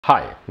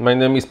Hi, my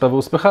name is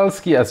Paweł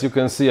Spychalski. As you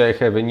can see, I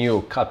have a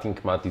new cutting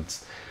mat.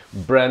 It's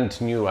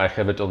brand new. I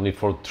have it only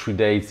for 3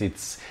 days.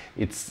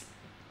 It's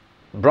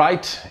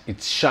bright,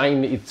 it's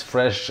shiny, it's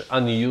fresh,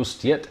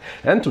 unused yet.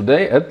 And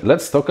today,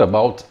 let's talk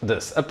about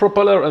this: a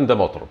propeller and the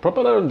motor.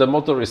 Propeller and the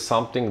motor is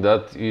something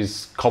that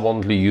is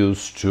commonly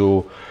used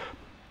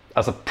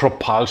as a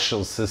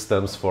propulsion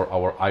systems for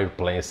our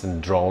airplanes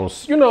and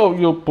drones. You know,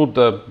 you put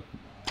the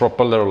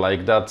propeller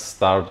like that,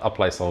 start,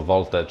 apply some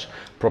voltage,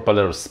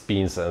 propeller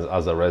spins, and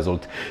as a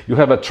result you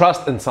have a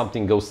thrust and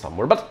something goes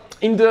somewhere. But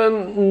in the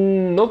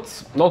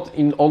not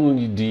in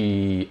only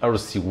the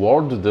RC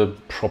world, the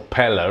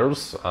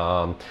propellers,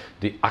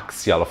 the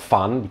axial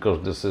fan,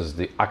 because this is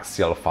the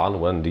axial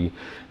fan when the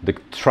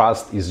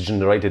thrust is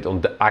generated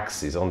on the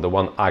axis, on the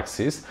one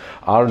axis,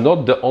 are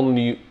not the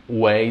only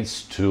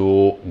ways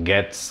to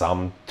get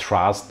some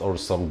thrust or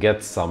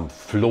get some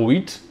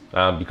fluid.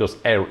 Because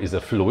air is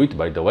a fluid,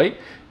 by the way,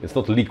 it's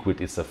not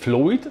liquid, it's a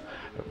fluid,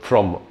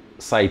 from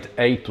side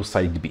A to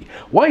side B.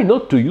 Why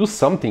not to use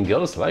something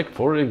else, like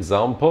for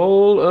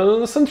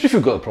example a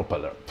centrifugal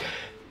propeller?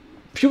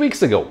 A few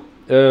weeks ago,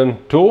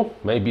 2,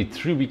 maybe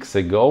 3 weeks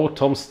ago,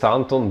 Tom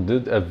Stanton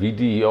did a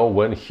video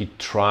when he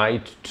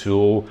tried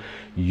to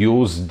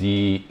use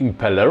the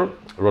impeller,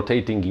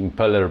 rotating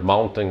impeller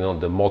mounting on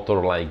the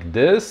motor like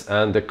this,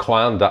 and the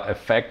Coanda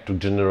effect to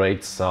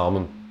generate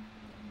some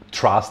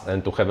thrust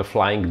and to have a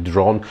flying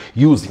drone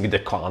using the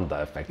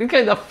Coanda effect. It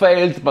kind of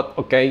failed, but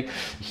okay,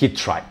 he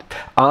tried.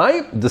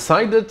 I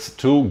decided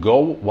to go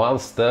one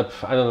step,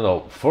 I don't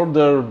know,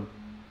 further,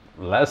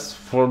 less,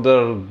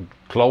 further,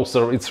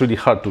 closer, it's really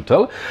hard to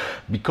tell,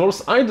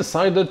 because I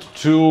decided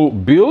to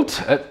build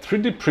a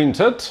 3D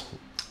printed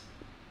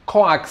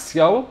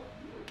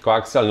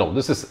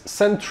this is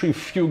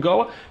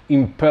centrifugal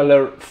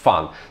impeller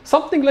fan,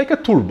 something like a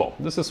turbo.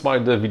 This is why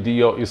the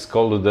video is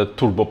called the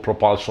turbo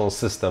propulsion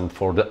system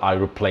for the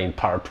airplane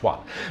part 1.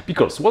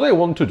 Because what I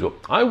want to do,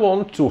 I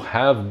want to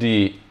have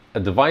a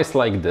device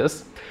like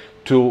this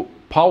to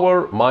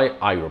power my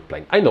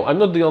airplane. I know I'm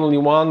not the only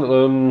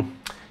one.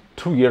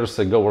 2 years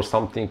ago or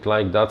something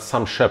like that,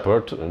 Samm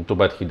Sheperd, too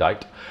bad he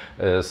died,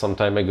 some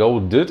time ago,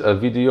 did a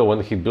video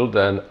when he built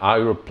an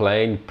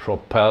airplane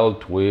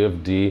propelled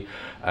with the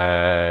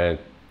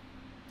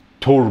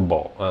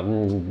turbo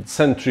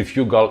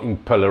centrifugal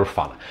impeller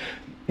fan.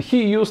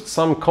 He used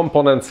some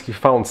components he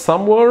found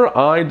somewhere.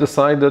 I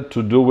decided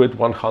to do it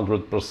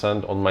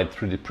 100% on my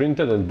 3D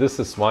printed, and this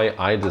is why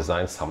I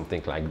designed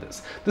something like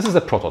this. This is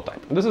a prototype.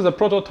 This is a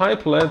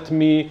prototype. Let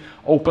me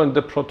open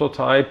the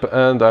prototype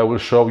and I will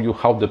show you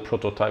how the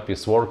prototype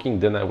is working.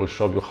 Then I will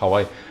show you how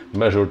I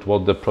measured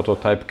what the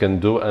prototype can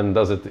do and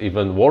does it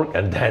even work,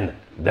 and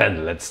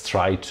then let's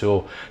try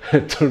to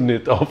turn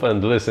it off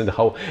and listen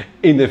how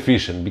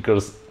inefficient,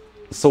 because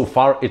so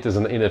far it is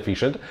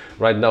inefficient.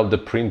 Right now the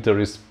printer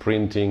is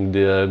printing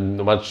the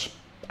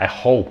I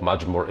hope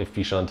much more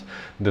efficient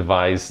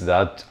device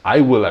that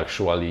I will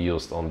actually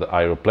use on the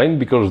aeroplane,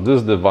 because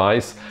this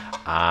device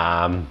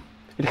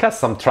it has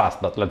some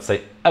thrust, but let's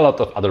say a lot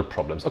of other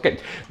problems. Okay,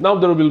 now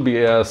there will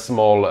be a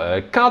small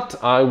cut.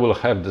 I will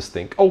have this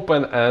thing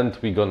open and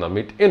we're gonna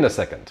meet in a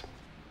second.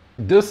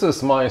 This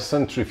is my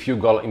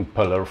centrifugal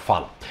impeller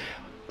fan.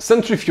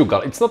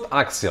 Centrifugal, it's not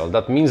axial.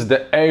 That means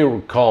the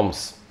air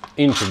comes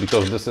into,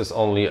 because this is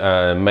only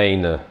a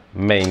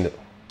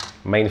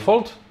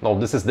manifold. No,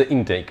 this is the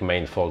intake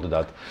manifold,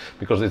 that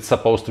because it's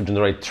supposed to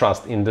generate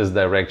thrust in this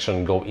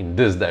direction, go in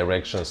this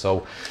direction.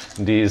 So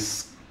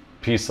this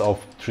piece of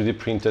 3D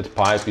printed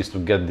pipe is to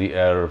get the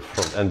air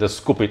from and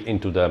scoop it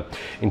into the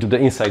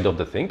inside of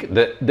the thing.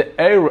 The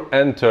air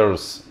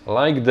enters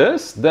like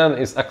this, then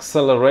is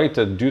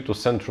accelerated due to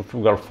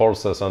centrifugal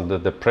forces and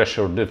the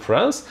pressure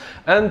difference,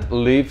 and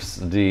leaves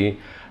the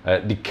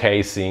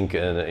casing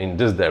in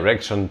this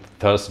direction,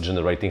 thus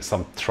generating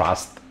some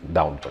thrust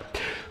downward.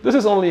 This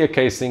is only a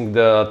casing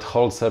that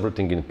holds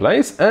everything in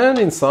place, and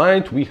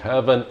inside we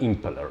have an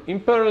impeller.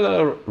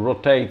 Impeller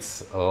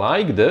rotates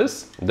like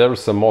this.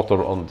 There's a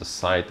motor on the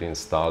side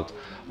installed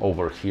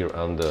over here,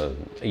 and the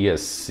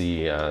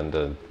ESC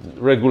and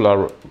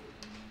regular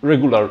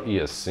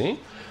ESC.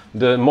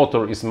 The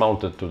motor is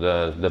mounted to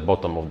the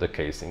bottom of the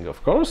casing,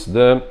 of course.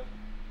 The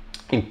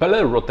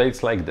impeller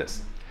rotates like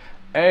this.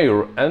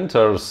 Air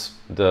enters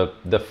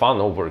the fan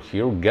over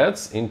here,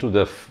 gets into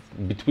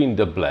between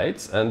the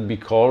blades, and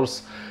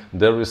because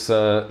there is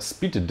a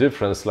speed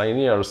difference,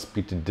 linear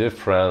speed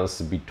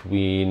difference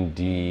between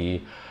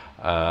the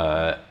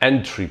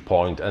entry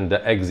point and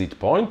the exit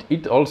point,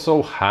 it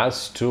also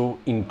has to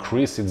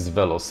increase its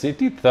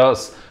velocity,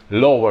 thus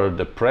lower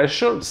the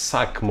pressure,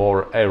 suck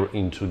more air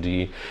into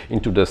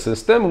the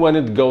system. When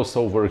it goes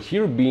over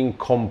here, being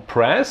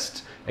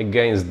compressed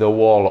against the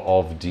wall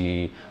of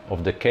the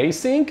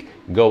casing,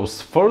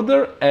 goes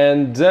further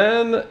and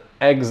then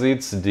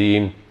exits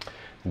the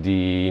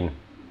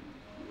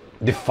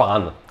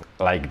fan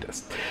like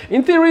this.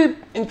 In theory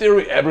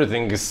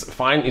everything is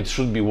fine. It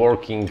should be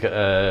working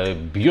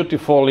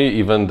beautifully.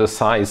 Even the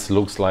size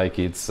looks like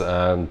it's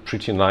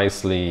pretty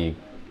nicely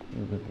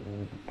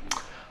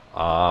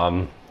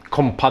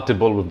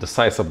compatible with the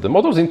size of the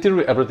motors. In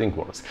theory, everything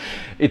works.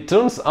 It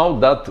turns out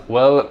that,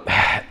 well,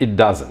 it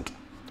doesn't.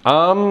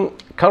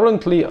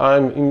 Currently,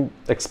 I'm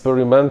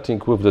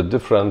experimenting with the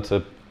different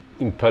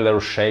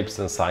impeller shapes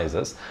and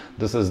sizes.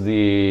 This is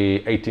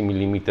the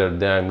 80mm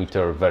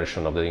diameter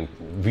version of the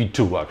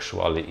V2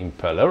 actually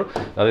impeller.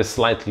 That is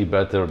slightly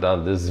better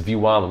than this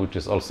V1, which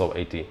is also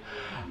 80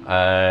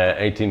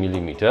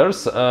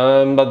 millimeters,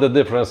 but the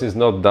difference is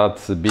not that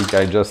big.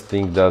 I just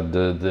think that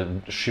the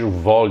sheer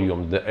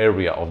volume, the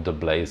area of the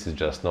blades is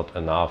just not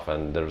enough,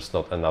 and there's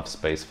not enough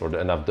space for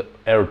enough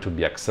air to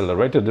be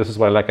accelerated. This is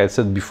why, like I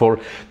said before,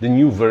 the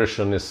new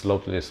version is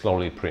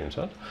slowly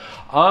printed.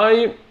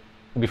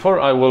 Before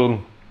I will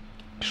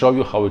show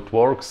you how it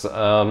works,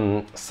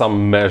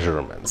 some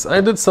measurements. I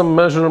did some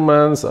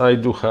measurements. I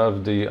do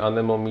have the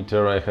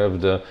anemometer, I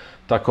have the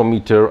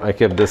tachometer, I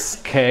have the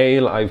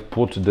scale. I've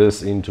put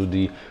this into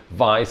the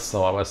vise,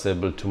 so I was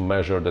able to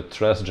measure the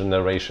thrust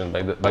generation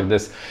like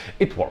this.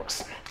 It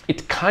works.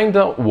 It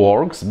kinda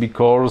works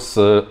because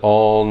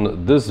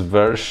on this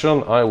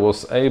version I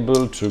was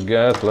able to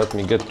get, let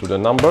me get to the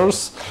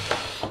numbers.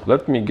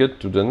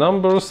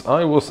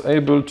 I was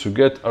able to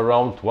get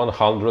around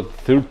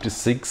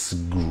 136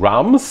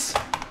 grams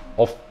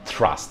of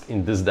thrust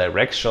in this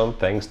direction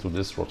thanks to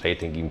this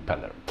rotating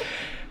impeller.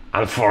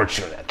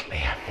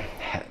 Unfortunately,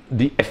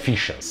 the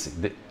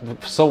efficiency.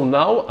 So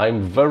now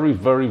I'm very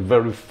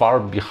far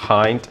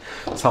behind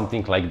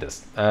something like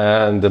this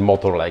and the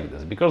motor like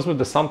this, because with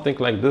the something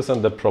like this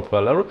and the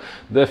propeller,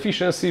 the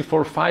efficiency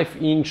for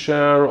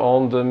 5-incher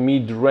on the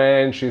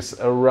mid-range is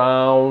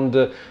around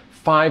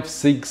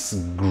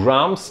 5-6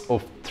 grams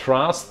of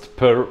thrust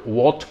per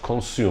watt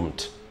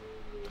consumed.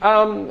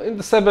 In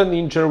the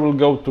 7-incher will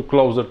go to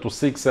closer to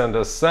 6, and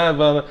the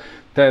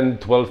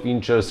 10-12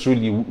 inches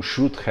really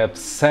should have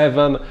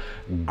 7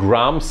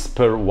 grams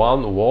per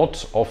 1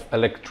 watt of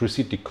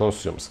electricity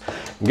consumes.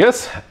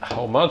 Guess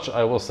how much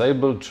I was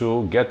able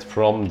to get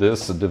from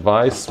this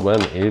device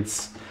when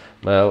it's,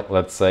 well,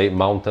 let's say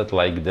mounted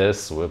like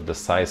this with the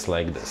size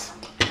like this.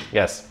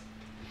 Yes,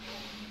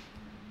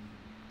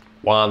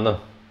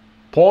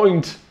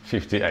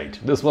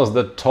 1.58. This was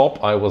the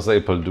top I was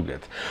able to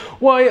get.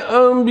 Why?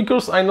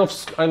 Because I know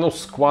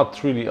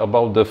squat really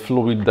about the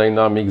fluid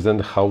dynamics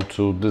and how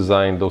to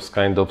design those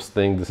kind of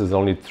things. This is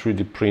only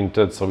 3D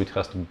printed, so it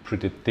has to be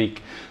pretty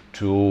thick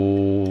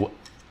to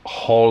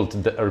hold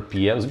the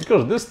RPMs,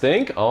 because this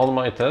thing on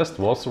my test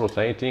was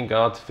rotating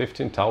at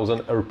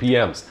 15,000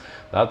 RPMs.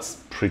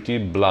 That's pretty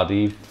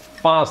bloody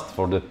fast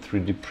for the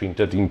 3D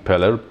printed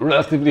impeller,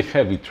 relatively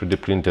heavy 3D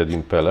printed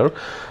impeller,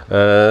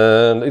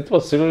 and it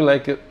was really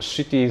like a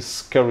shitty,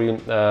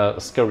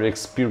 scary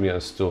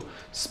experience to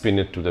spin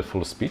it to the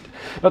full speed.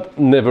 But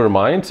never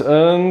mind,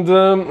 and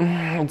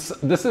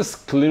this is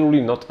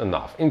clearly not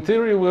enough. In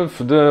theory, with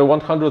the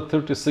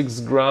 136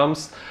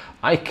 grams,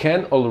 I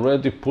can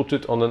already put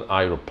it on an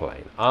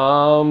aeroplane.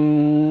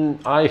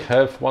 I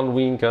have one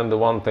wing and the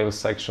one tail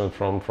section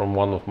from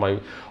one of my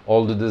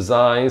old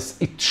designs.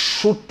 It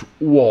should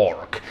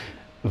work.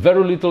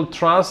 Very little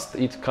thrust.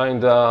 It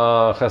kind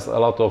of has a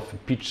lot of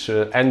pitch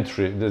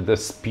entry. The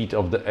speed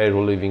of the air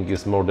leaving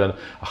is more than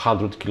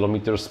 100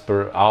 kilometers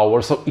per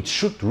hour. So it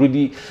should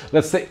really,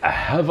 let's say,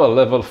 have a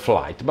level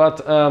flight.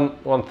 But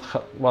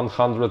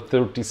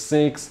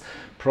 136,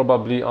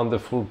 probably on the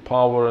full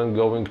power and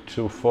going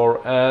to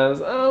 4S,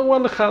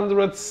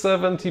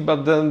 170,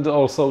 but then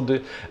also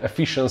the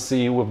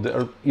efficiency with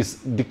the is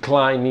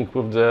declining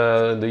with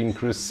the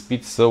increased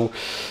speed. So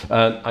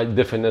I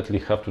definitely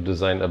have to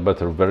design a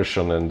better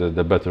version, and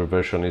the better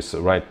version is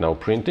right now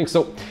printing.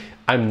 So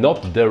I'm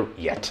not there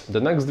yet.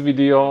 The next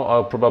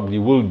video probably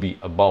will be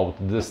about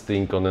this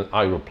thing on an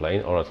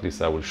aeroplane, or at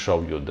least I will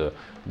show you the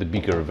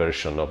bigger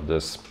version of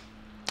this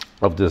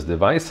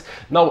device.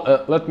 Now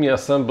let me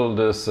assemble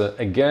this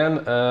again,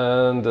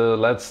 and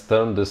let's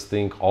turn this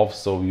thing off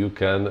so you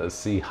can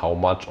see how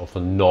much of a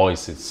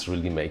noise it's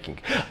really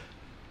making.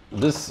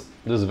 This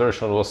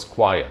version was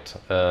quiet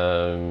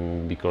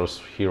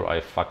because here I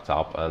fucked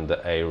up and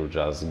the air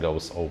just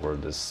goes over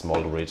this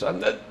small ridge,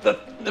 and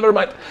never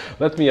mind.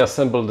 Let me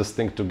assemble this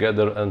thing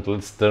together and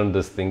let's turn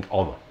this thing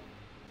on.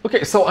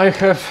 Okay, so I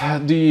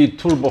have the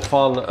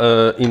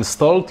turbofan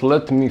installed.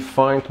 Let me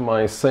find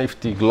my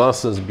safety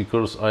glasses,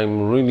 because I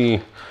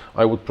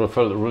would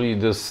prefer really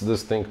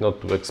this thing not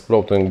to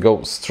explode and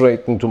go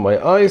straight into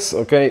my eyes.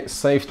 Okay,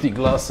 safety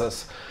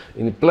glasses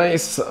in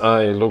place.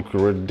 I look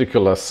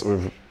ridiculous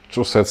with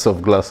 2 sets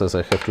of glasses.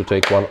 I have to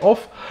take one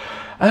off.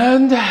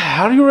 And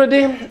are you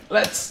ready?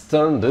 Let's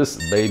turn this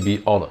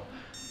baby on.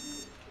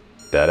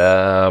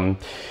 Ta-da!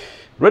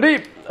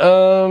 Ready?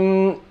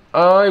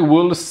 I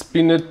will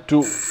spin it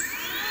to...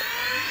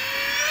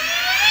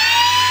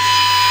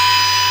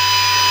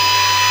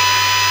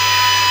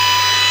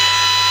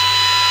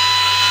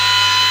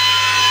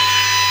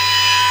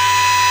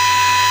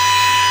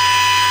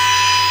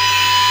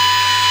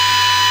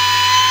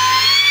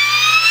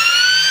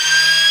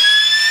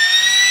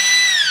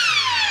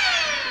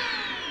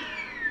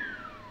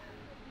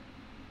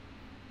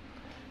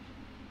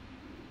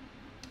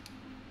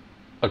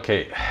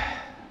 Okay,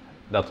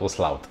 that was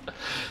loud.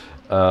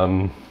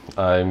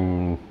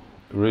 I'm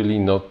really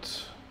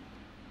not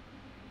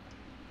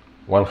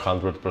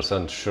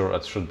 100% sure I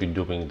should be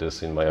doing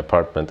this in my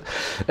apartment.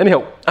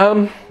 Anyhow,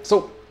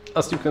 so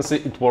as you can see,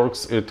 it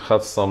works. It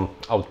has some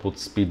output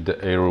speed.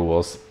 The air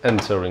was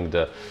entering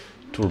the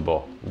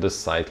turbo this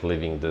side,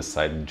 leaving this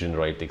side,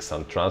 generating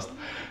some thrust.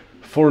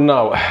 For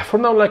now,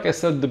 like I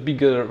said, the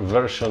bigger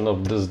version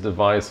of this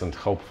device and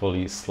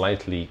hopefully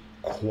slightly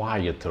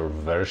quieter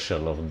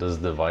version of this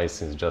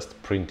device is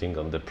just printing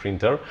on the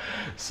printer.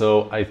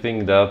 So I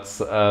think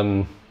that's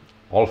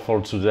all for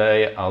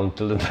today.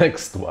 Until the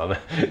next one.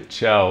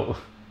 Ciao.